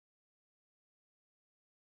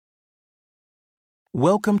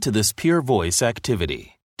Welcome to this Peer Voice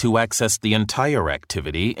activity. To access the entire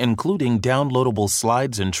activity, including downloadable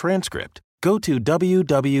slides and transcript, go to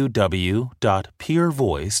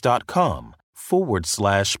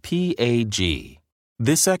www.peervoice.com/PAG.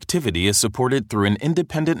 This activity is supported through an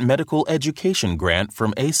independent medical education grant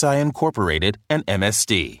from ASI Incorporated and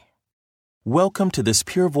MSD. Welcome to this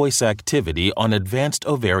Peer Voice activity on advanced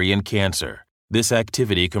ovarian cancer. This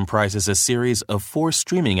activity comprises a series of 4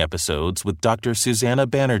 streaming episodes with Dr. Susanna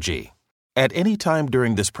Banerjee. At any time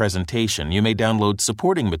during this presentation, you may download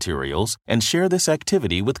supporting materials and share this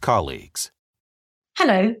activity with colleagues.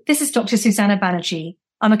 Hello, this is Dr. Susanna Banerjee.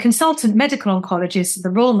 I'm a consultant medical oncologist at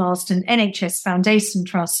the Royal Marsden NHS Foundation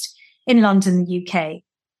Trust in London, UK.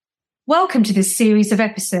 Welcome to this series of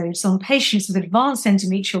episodes on patients with advanced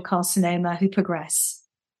endometrial carcinoma who progress.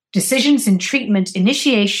 Decisions in treatment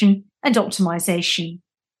initiation and optimization.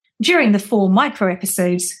 During the 4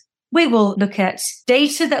 micro-episodes, we will look at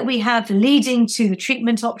data that we have leading to the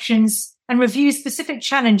treatment options and review specific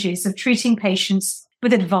challenges of treating patients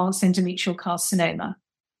with advanced endometrial carcinoma.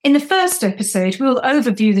 In the first episode, we will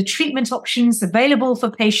overview the treatment options available for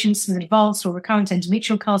patients with advanced or recurrent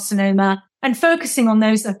endometrial carcinoma and focusing on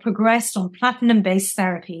those that have progressed on platinum-based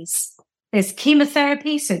therapies. There's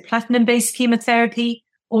chemotherapy, so platinum-based chemotherapy,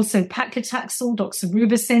 also paclitaxel,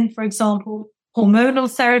 doxorubicin, for example, hormonal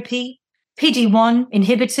therapy, PD-1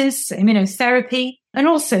 inhibitors, so immunotherapy, and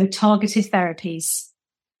also targeted therapies.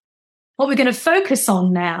 What we're going to focus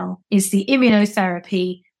on now is the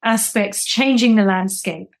immunotherapy aspects changing the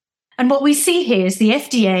landscape. And what we see here is the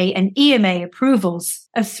FDA and EMA approvals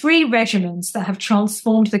of 3 regimens that have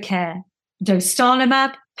transformed the care: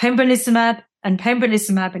 dostarlimab, pembrolizumab, and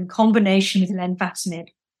pembrolizumab in combination with lenvatinib.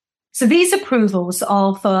 So these approvals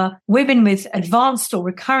are for women with advanced or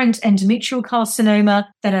recurrent endometrial carcinoma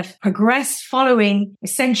that have progressed following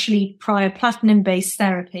essentially prior platinum-based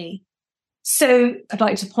therapy. So I'd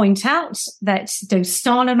like to point out that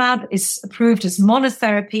dostarlimab is approved as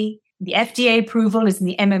monotherapy. The FDA approval is in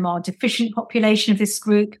the MMR deficient population of this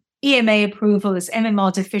group. EMA approval is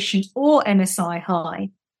MMR deficient or MSI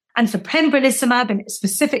high. And for pembrolizumab, and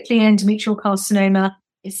specifically endometrial carcinoma,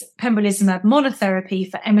 it's pembrolizumab monotherapy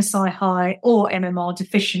for MSI high or MMR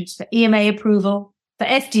deficient for EMA approval. For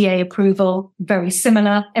FDA approval, very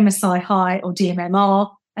similar, MSI high or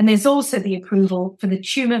dMMR. And there's also the approval for the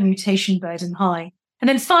tumor mutation burden high. And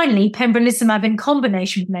then finally, pembrolizumab in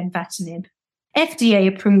combination with lenvatinib. FDA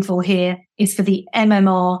approval here is for the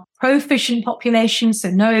MMR proficient population,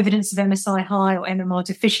 so no evidence of MSI high or MMR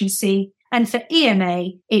deficiency. And for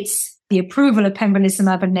EMA, it's the approval of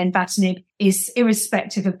pembrolizumab and lenvatinib is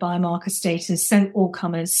irrespective of biomarker status, so all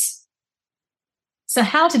comers. So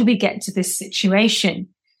how did we get to this situation?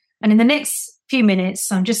 And in the next few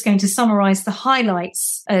minutes, I'm just going to summarize the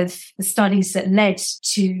highlights of the studies that led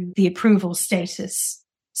to the approval status.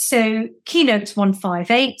 So Keynote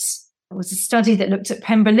 158 was a study that looked at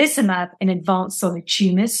pembrolizumab in advanced solid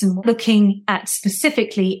tumors and looking at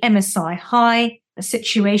specifically MSI high, a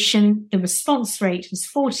situation. The response rate was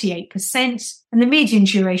 48% and the median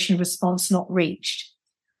duration of response not reached.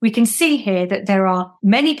 We can see here that there are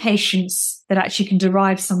many patients that actually can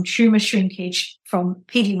derive some tumor shrinkage from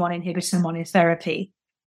PD-1 inhibitor monotherapy.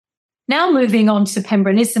 Now moving on to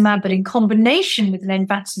pembrolizumab, but in combination with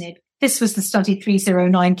lenvatinib. This was the study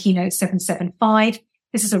 309 Keynote 775.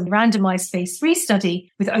 This is a randomized phase 3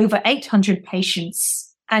 study with over 800 patients.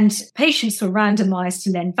 And patients were randomized to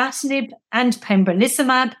lenvatinib and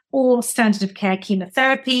pembrolizumab or standard of care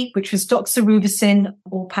chemotherapy, which was doxorubicin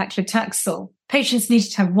or paclitaxel. Patients needed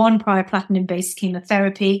to have 1 prior platinum-based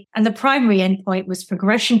chemotherapy, and the primary endpoint was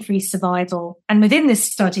progression-free survival. And within this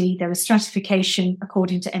study, there was stratification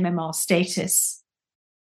according to MMR status.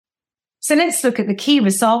 So let's look at the key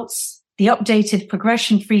results. The updated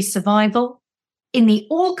progression-free survival. In the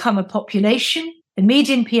all-comer population, the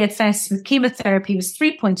median PFS with chemotherapy was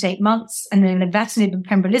 3.8 months, and then lenvatinib and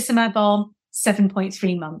pembrolizumab arm,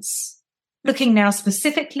 7.3 months. Looking now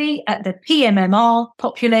specifically at the pMMR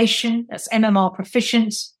population, that's MMR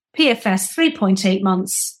proficient, PFS 3.8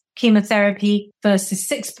 months, chemotherapy versus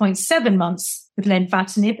 6.7 months with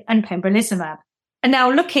lenvatinib and pembrolizumab. And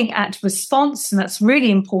now looking at response, and that's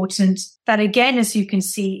really important, that again, as you can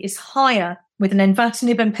see, is higher with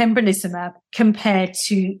lenvatinib and pembrolizumab compared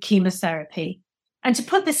to chemotherapy. And to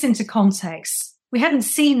put this into context, we hadn't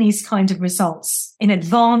seen these kind of results in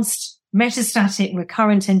advanced metastatic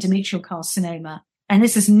recurrent endometrial carcinoma, and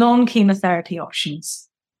this is non-chemotherapy options.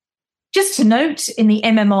 Just to note, in the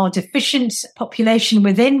MMR deficient population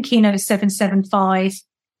within Keynote 775,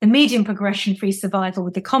 the median progression-free survival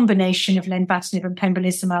with the combination of lenvatinib and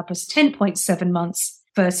pembrolizumab was 10.7 months,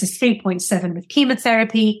 versus 3.7 with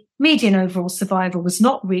chemotherapy. Median overall survival was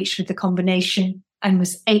not reached with the combination and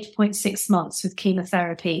was 8.6 months with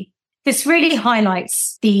chemotherapy. This really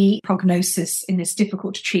highlights the prognosis in this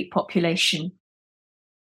difficult to treat population.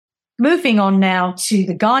 Moving on now to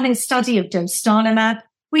the Garnet study of dostarlimab,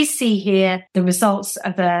 we see here the results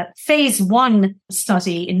of a phase 1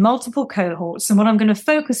 study in multiple cohorts. And what I'm going to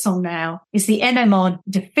focus on now is the MMR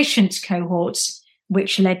deficient cohort,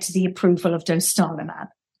 which led to the approval of dostarlimab.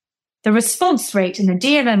 The response rate in the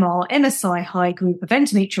dMMR MSI high group of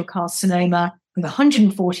endometrial carcinoma with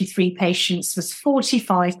 143 patients was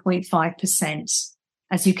 45.5%.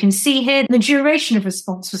 As you can see here, the duration of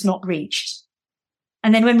response was not reached.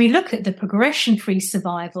 And then when we look at the progression-free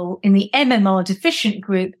survival in the MMR deficient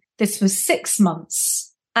group, this was 6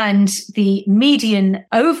 months. And the median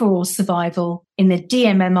overall survival in the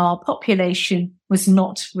dMMR population was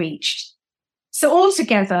not reached. So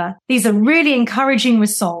altogether, these are really encouraging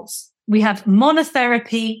results. We have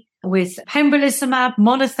monotherapy with pembrolizumab,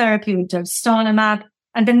 monotherapy with dostarlimab,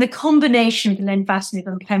 and then the combination with lenvatinib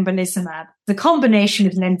and pembrolizumab. The combination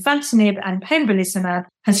with lenvatinib and pembrolizumab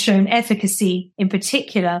has shown efficacy, in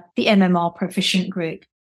particular, the MMR proficient group.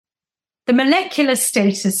 The molecular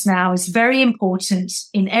status now is very important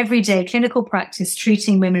in everyday clinical practice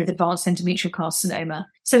treating women with advanced endometrial carcinoma.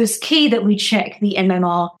 So it's key that we check the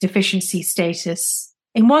MMR deficiency status.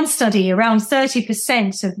 In one study, around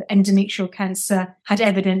 30% of endometrial cancer had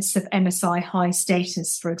evidence of MSI high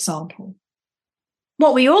status, for example.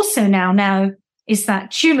 What we also now know is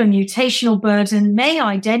that tumor mutational burden may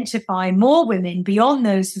identify more women beyond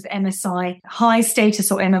those with MSI high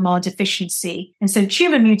status or MMR deficiency. And so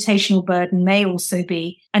tumor mutational burden may also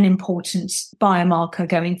be an important biomarker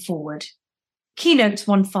going forward. Keynote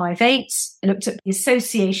 158 looked at the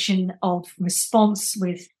association of response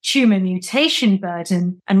with tumor mutation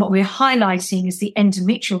burden. And what we're highlighting is the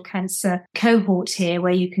endometrial cancer cohort here,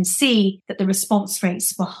 where you can see that the response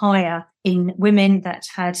rates were higher in women that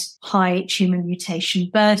had high tumor mutation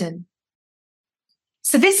burden.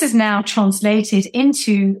 So this is now translated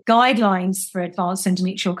into guidelines for advanced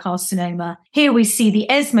endometrial carcinoma. Here we see the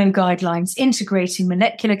ESMO guidelines integrating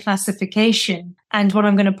molecular classification. And what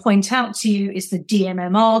I'm going to point out to you is the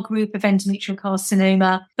dMMR group of endometrial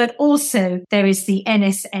carcinoma, but also there is the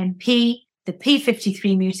NSMP, the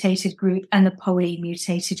P53 mutated group, and the POLE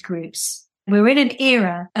mutated groups. We're in an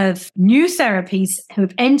era of new therapies who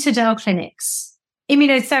have entered our clinics.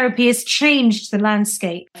 Immunotherapy has changed the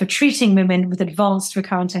landscape for treating women with advanced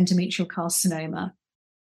recurrent endometrial carcinoma.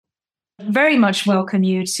 I very much welcome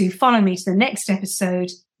you to follow me to the next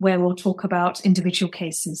episode where we'll talk about individual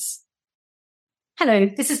cases. Hello,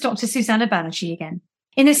 this is Dr. Susanna Banerjee again.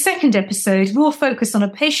 In this second episode, we'll focus on a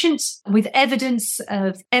patient with evidence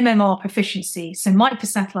of MMR proficiency, so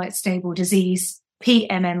microsatellite stable disease,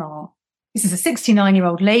 pMMR. This is a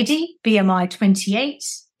 69-year-old lady, BMI 28.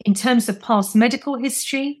 In terms of past medical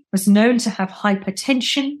history, was known to have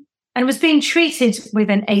hypertension and was being treated with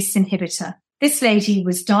an ACE inhibitor. This lady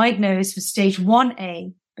was diagnosed with stage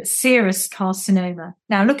 1A, but serous carcinoma.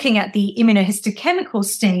 Now, looking at the immunohistochemical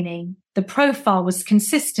staining, the profile was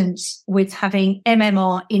consistent with having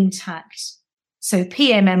MMR intact. So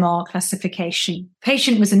pMMR classification.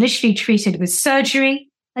 Patient was initially treated with surgery,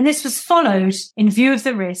 and this was followed, in view of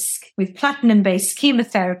the risk, with platinum-based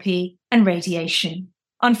chemotherapy and radiation.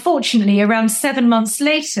 Unfortunately, around 7 months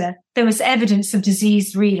later, there was evidence of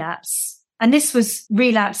disease relapse. And this was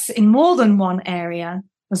relapse in more than one area,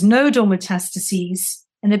 was nodal metastases,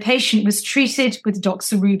 and the patient was treated with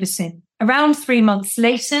doxorubicin. Around 3 months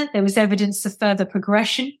later, there was evidence of further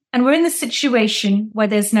progression. And we're in the situation where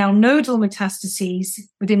there's now nodal metastases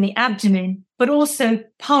within the abdomen, but also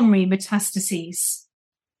pulmonary metastases.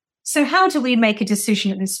 So how do we make a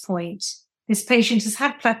decision at this point? This patient has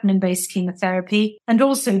had platinum-based chemotherapy and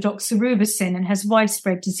also doxorubicin and has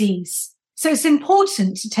widespread disease. So it's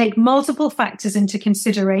important to take multiple factors into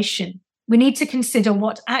consideration. We need to consider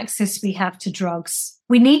what access we have to drugs.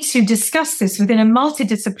 We need to discuss this within a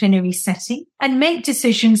multidisciplinary setting and make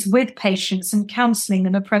decisions with patients and counseling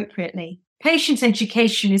them appropriately. Patient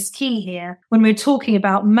education is key here when we're talking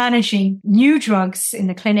about managing new drugs in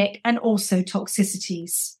the clinic and also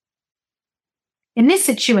toxicities. In this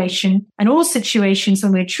situation, and all situations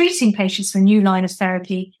when we're treating patients for a new line of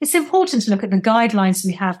therapy, it's important to look at the guidelines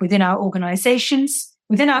we have within our organizations,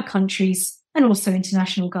 within our countries, and also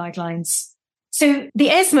international guidelines. So the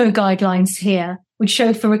ESMO guidelines here would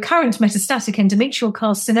show for recurrent metastatic endometrial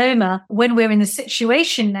carcinoma, when we're in the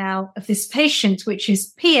situation now of this patient, which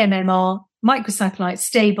is pMMR, microsatellite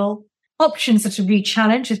stable, Options are to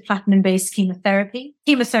re-challenge with platinum-based chemotherapy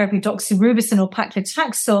doxorubicin or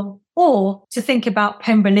paclitaxel, or to think about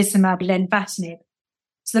pembrolizumab lenvatinib.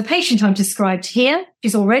 So the patient I've described here,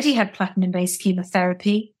 she's already had platinum-based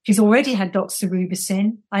chemotherapy. She's already had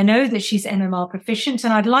doxorubicin. I know that she's MMR proficient,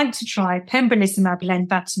 and I'd like to try pembrolizumab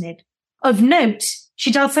lenvatinib. Of note,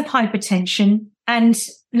 she does have hypertension, and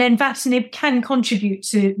lenvatinib can contribute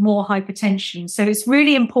to more hypertension. So it's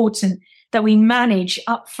really important that we manage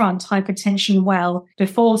upfront hypertension well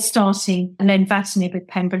before starting lenvatinib with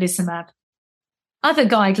pembrolizumab. Other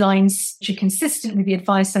guidelines, which are consistent with the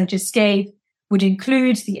advice I just gave, would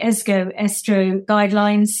include the ESGO-ESTRO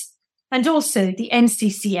guidelines and also the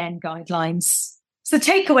NCCN guidelines. So the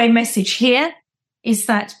takeaway message here is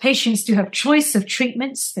that patients do have choice of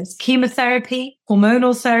treatments. There's chemotherapy,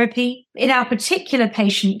 hormonal therapy. In our particular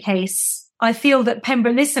patient case, I feel that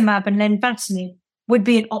pembrolizumab and lenvatinib would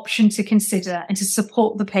be an option to consider and to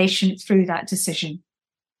support the patient through that decision.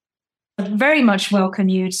 I'd very much welcome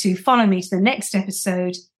you to follow me to the next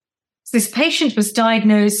episode. So this patient was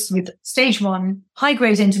diagnosed with stage 1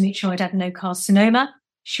 high-grade endometrioid adenocarcinoma.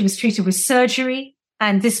 She was treated with surgery,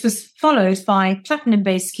 and this was followed by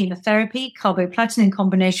platinum-based chemotherapy, carboplatin in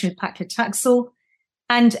combination with paclitaxel,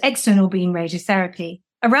 and external beam radiotherapy.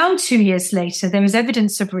 Around 2 years later, there was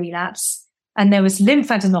evidence of relapse, and there was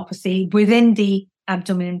lymphadenopathy within the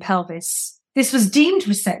abdomen and pelvis. This was deemed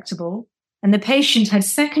resectable, and the patient had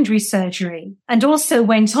secondary surgery and also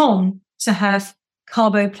went on to have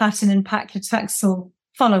carboplatin and paclitaxel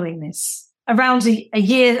following this. Around a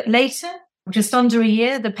year later, just under a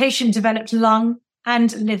year, the patient developed lung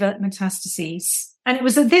and liver metastases. And it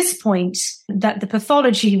was at this point that the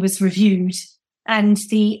pathology was reviewed and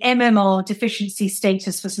the MMR deficiency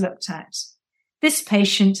status was looked at. This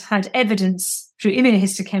patient had evidence through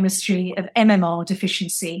immunohistochemistry of MMR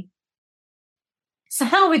deficiency. So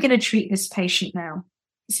how are we going to treat this patient now?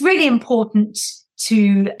 It's really important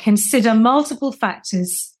to consider multiple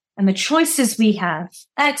factors and the choices we have: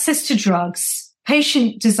 access to drugs,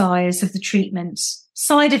 patient desires of the treatment,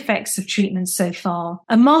 side effects of treatment so far,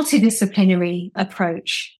 a multidisciplinary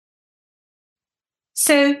approach.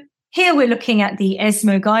 So here we're looking at the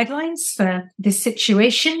ESMO guidelines for this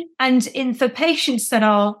situation. And for patients that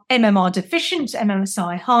are MMR deficient,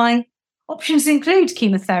 MMSI high, options include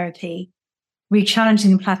chemotherapy,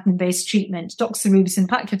 re-challenging platinum-based treatment, doxorubicin,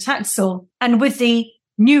 paclitaxel. And with the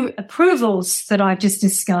new approvals that I've just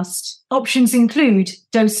discussed, options include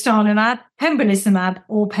dostarlimab, pembrolizumab,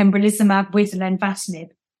 or pembrolizumab with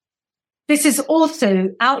lenvatinib. This is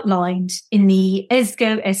also outlined in the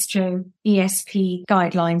ESGO-ESTRO ESP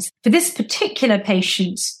guidelines. For this particular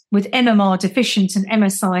patient with MMR deficient and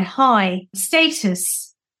MSI high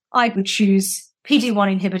status, I would choose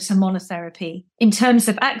PD-1 inhibitor monotherapy. In terms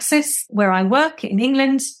of access, where I work in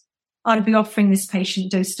England, I'd be offering this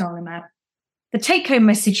patient dostarlimab. The take-home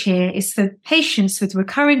message here is for patients with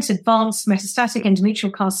recurrent advanced metastatic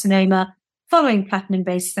endometrial carcinoma following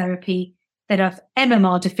platinum-based therapy that have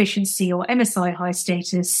MMR deficiency or MSI high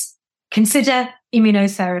status, consider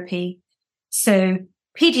immunotherapy. So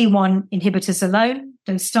PD-1 inhibitors alone,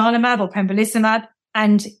 dostarlimab or pembrolizumab,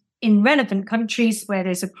 and in relevant countries where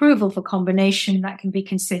there's approval for combination, that can be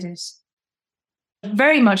considered. I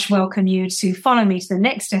very much welcome you to follow me to the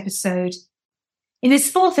next episode. In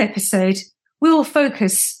this fourth episode, we will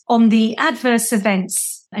focus on the adverse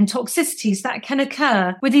events and toxicities that can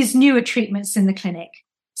occur with these newer treatments in the clinic.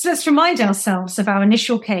 So let's remind ourselves of our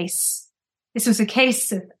initial case. This was a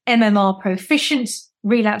case of MMR proficient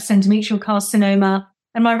relapsed endometrial carcinoma,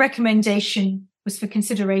 and my recommendation was for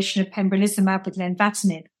consideration of pembrolizumab with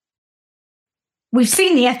lenvatinib. We've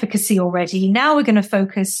seen the efficacy already. Now we're going to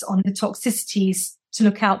focus on the toxicities to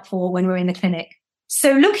look out for when we're in the clinic.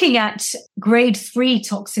 So looking at grade 3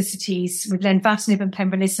 toxicities with lenvatinib and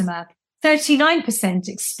pembrolizumab, 39%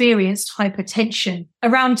 experienced hypertension,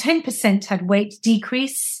 around 10% had weight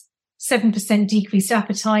decrease, 7% decreased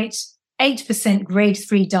appetite, 8% grade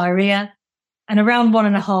 3 diarrhea, and around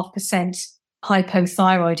 1.5%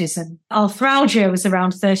 hypothyroidism. Arthralgia was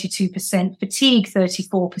around 32%, fatigue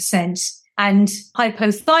 34%, and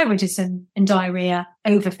hypothyroidism and diarrhea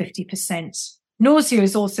over 50%. Nausea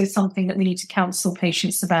is also something that we need to counsel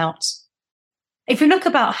patients about. If we look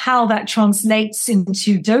about how that translates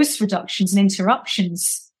into dose reductions and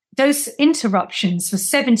interruptions, dose interruptions were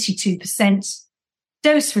 72%,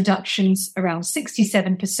 dose reductions around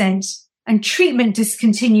 67%, and treatment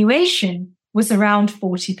discontinuation was around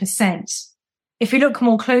 40%. If we look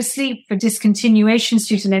more closely for discontinuations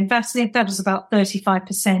due to lenvatinib, that was about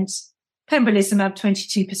 35%, pembrolizumab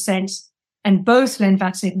 22%, and both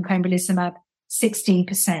lenvatinib and pembrolizumab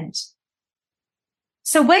 16%.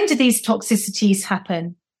 So when do these toxicities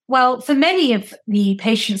happen? Well, for many of the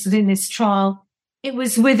patients within this trial, it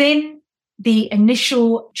was within the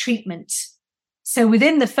initial treatment. So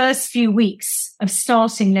within the first few weeks of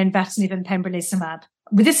starting lenvatinib and pembrolizumab.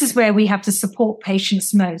 This is where we have to support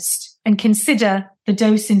patients most and consider the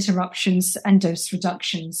dose interruptions and dose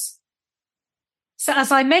reductions. So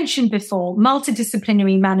as I mentioned before,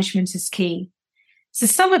 multidisciplinary management is key. So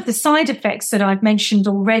some of the side effects that I've mentioned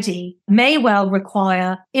already may well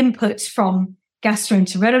require input from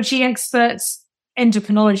gastroenterology experts,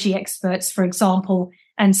 endocrinology experts, for example,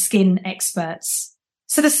 and skin experts.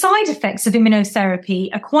 So the side effects of immunotherapy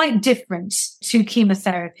are quite different to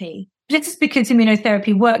chemotherapy. This is because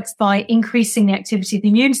immunotherapy works by increasing the activity of the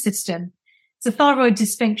immune system. So thyroid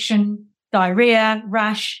dysfunction, diarrhea,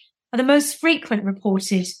 rash are the most frequent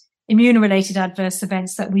reported immune-related adverse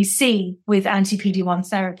events that we see with anti-PD-1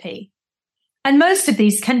 therapy. And most of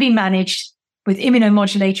these can be managed with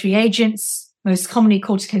immunomodulatory agents, most commonly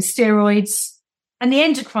corticosteroids, and the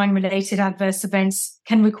endocrine-related adverse events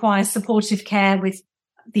can require supportive care with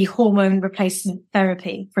the hormone replacement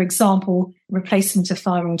therapy, for example, replacement of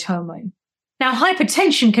thyroid hormone. Now,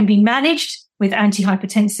 hypertension can be managed with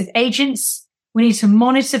antihypertensive agents. We need to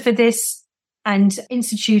monitor for this and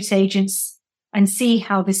institute agents and see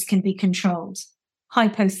how this can be controlled.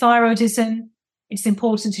 Hypothyroidism, it's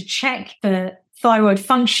important to check for thyroid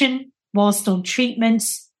function whilst on treatment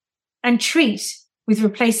and treat with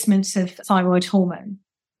replacement of thyroid hormone.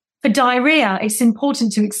 For diarrhea, it's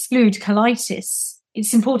important to exclude colitis.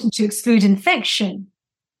 It's important to exclude infection.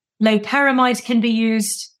 Loperamide can be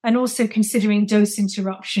used, and also considering dose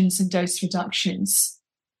interruptions and dose reductions.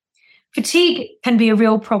 Fatigue can be a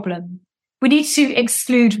real problem. We need to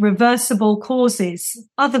exclude reversible causes,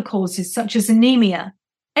 other causes such as anemia.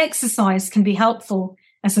 Exercise can be helpful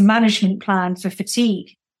as a management plan for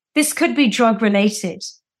fatigue. This could be drug-related.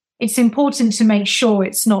 It's important to make sure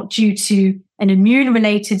it's not due to an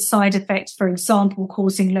immune-related side effect, for example,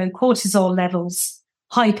 causing low cortisol levels.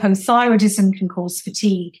 Hypothyroidism can cause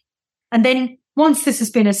fatigue. And then once this has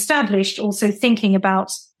been established, also thinking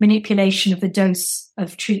about manipulation of the dose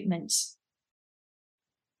of treatment.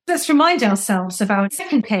 Let's remind ourselves of our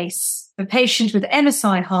second case, a patient with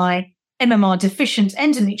MSI-high, MMR-deficient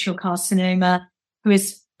endometrial carcinoma who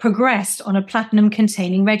has progressed on a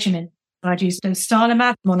platinum-containing regimen. I'd use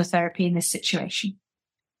dostarlimab monotherapy in this situation.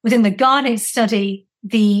 Within the Garnet study,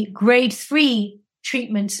 the grade 3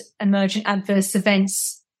 treatment emergent adverse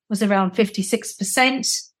events was around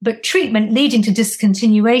 56%, but treatment leading to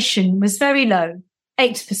discontinuation was very low,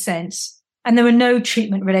 8%, and there were no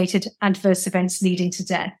treatment-related adverse events leading to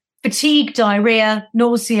death. Fatigue, diarrhea,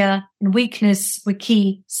 nausea, and weakness were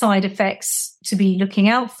key side effects to be looking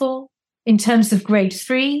out for. In terms of grade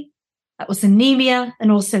 3, that was anemia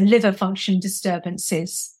and also liver function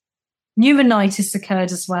disturbances. Pneumonitis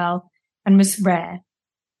occurred as well and was rare.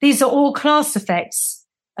 These are all class effects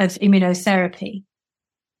of immunotherapy.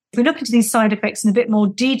 If we look into these side effects in a bit more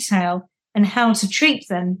detail and how to treat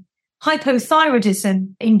them,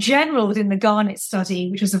 hypothyroidism in general within the Garnet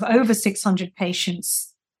study, which was of over 600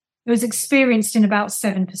 patients, it was experienced in about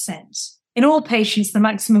 7%. In all patients, the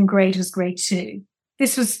maximum grade was grade 2.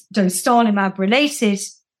 This was dostarlimab related.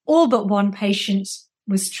 All but one patient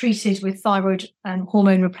was treated with thyroid and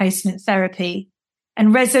hormone replacement therapy,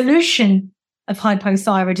 and resolution of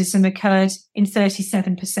hypothyroidism occurred in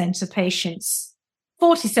 37% of patients.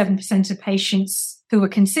 47% of patients who were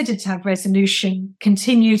considered to have resolution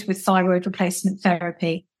continued with thyroid replacement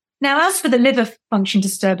therapy. Now, as for the liver function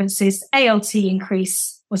disturbances, ALT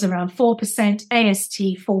increase was around 4%, AST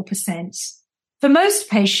 4%. For most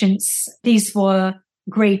patients, these were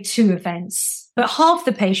grade 2 events, but half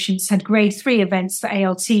the patients had grade 3 events for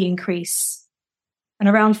ALT increase, and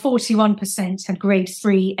around 41% had grade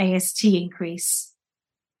 3 AST increase.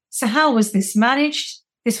 So how was this managed?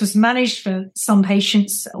 This was managed for some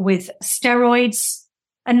patients with steroids,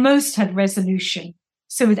 and most had resolution.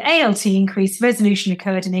 So with ALT increase, resolution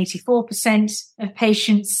occurred in 84% of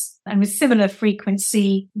patients, and with similar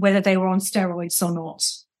frequency, whether they were on steroids or not.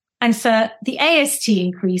 And for the AST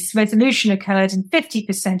increase, resolution occurred in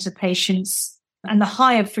 50% of patients, and the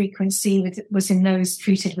higher frequency was in those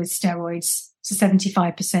treated with steroids, so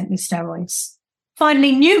 75% with steroids.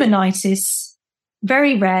 Finally, pneumonitis,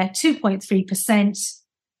 very rare, 2.3%.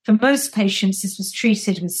 For most patients, this was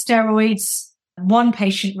treated with steroids. One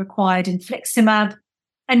patient required infliximab,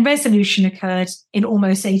 and resolution occurred in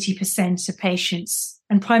almost 80% of patients,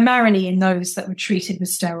 and primarily in those that were treated with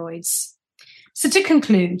steroids. So to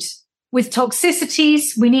conclude, with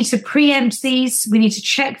toxicities, we need to preempt these. We need to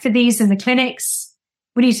check for these in the clinics.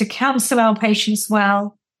 We need to counsel our patients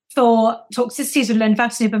well. For toxicities with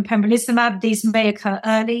lenvatinib and pembrolizumab, these may occur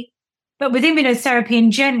early, but with immunotherapy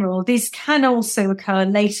in general, these can also occur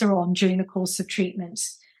later on during the course of treatment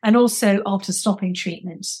and also after stopping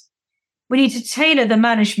treatment. We need to tailor the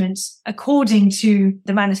management according to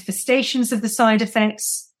the manifestations of the side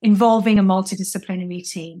effects, involving a multidisciplinary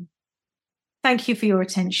team. Thank you for your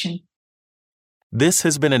attention. This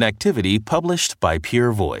has been an activity published by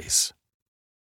Peer Voice.